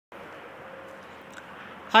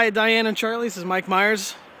Hi Diane and Charlie, this is Mike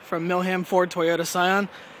Myers from Milham Toyota Scion.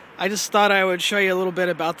 I just thought I would show you a little bit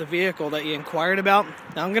about the vehicle that you inquired about.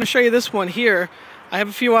 Now I'm going to show you this one here. I have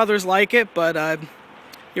a few others like it, but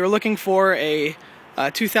you were looking for a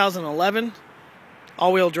 2011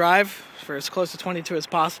 all-wheel drive for as close to 22 as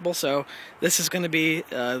possible, so this is going to be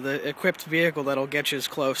the equipped vehicle that'll get you as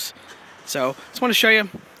close. So just want to show you,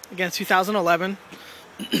 again, it's 2011.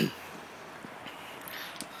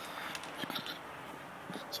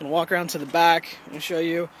 So I'm going to walk around to the back and show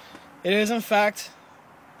you. It is, in fact,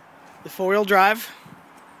 the four-wheel drive.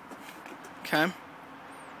 Okay.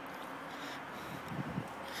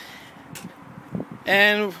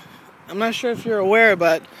 And I'm not sure if you're aware,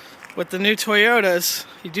 but with the new Toyotas,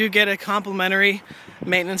 you do get a complimentary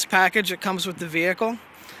maintenance package that comes with the vehicle. And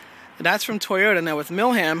that's from Toyota. Now with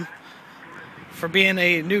Milham, for being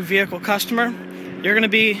a new vehicle customer, you're going to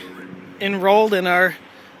be enrolled in our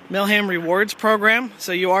Milham Rewards program,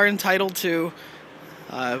 so you are entitled to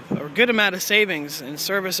a good amount of savings in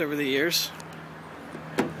service over the years.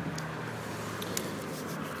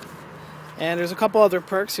 And there's a couple other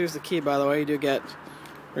perks. Here's the key, by the way. You do get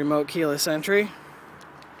remote keyless entry.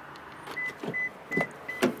 I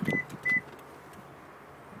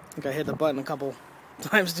think I hit the button a couple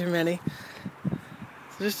times too many.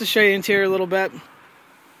 So just to show you interior a little bit.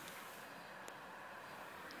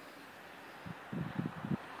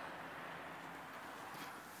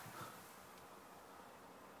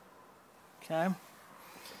 Okay, go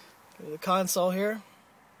to the console here,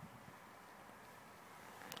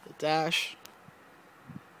 the dash.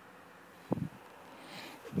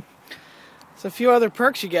 So a few other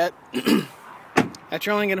perks you get that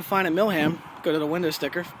you're only going to find at Milham. Go to the window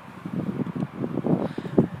sticker.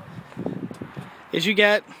 Is you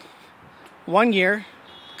get 1 year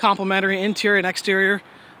complimentary interior and exterior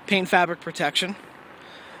paint fabric protection.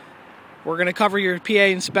 We're going to cover your PA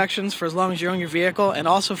inspections for as long as you own your vehicle, and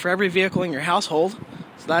also for every vehicle in your household.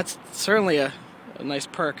 So that's certainly a nice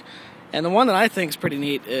perk. And the one that I think is pretty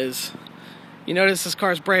neat is, you notice this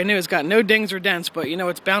car is brand new. It's got no dings or dents, but you know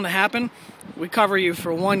it's bound to happen. We cover you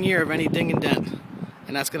for 1 year of any ding and dent,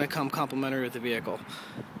 and that's going to come complimentary with the vehicle.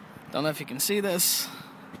 Don't know if you can see this.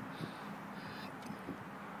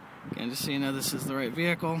 Again, just so you know this is the right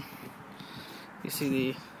vehicle. You see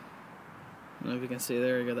the, I don't know if you can see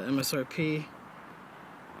there, you got the MSRP.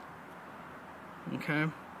 Okay.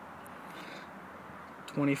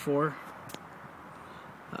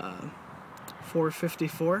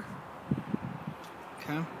 454.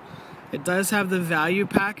 Okay. It does have the value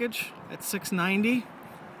package at $690.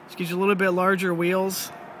 This gives you a little bit larger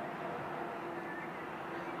wheels,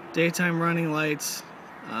 daytime running lights,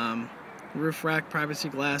 roof rack, privacy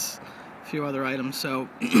glass, a few other items. So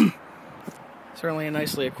certainly a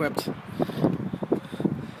nicely equipped.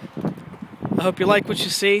 I hope you like what you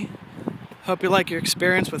see. Hope you like your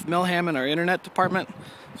experience with Milham and our internet department.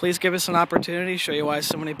 Please give us an opportunity to show you why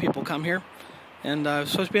so many people come here. And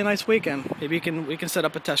it's supposed to be a nice weekend. Maybe we can set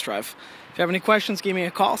up a test drive. If you have any questions, give me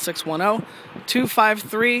a call,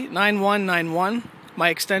 610-253-9191. My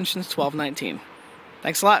extension is 1219.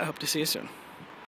 Thanks a lot. Hope to see you soon.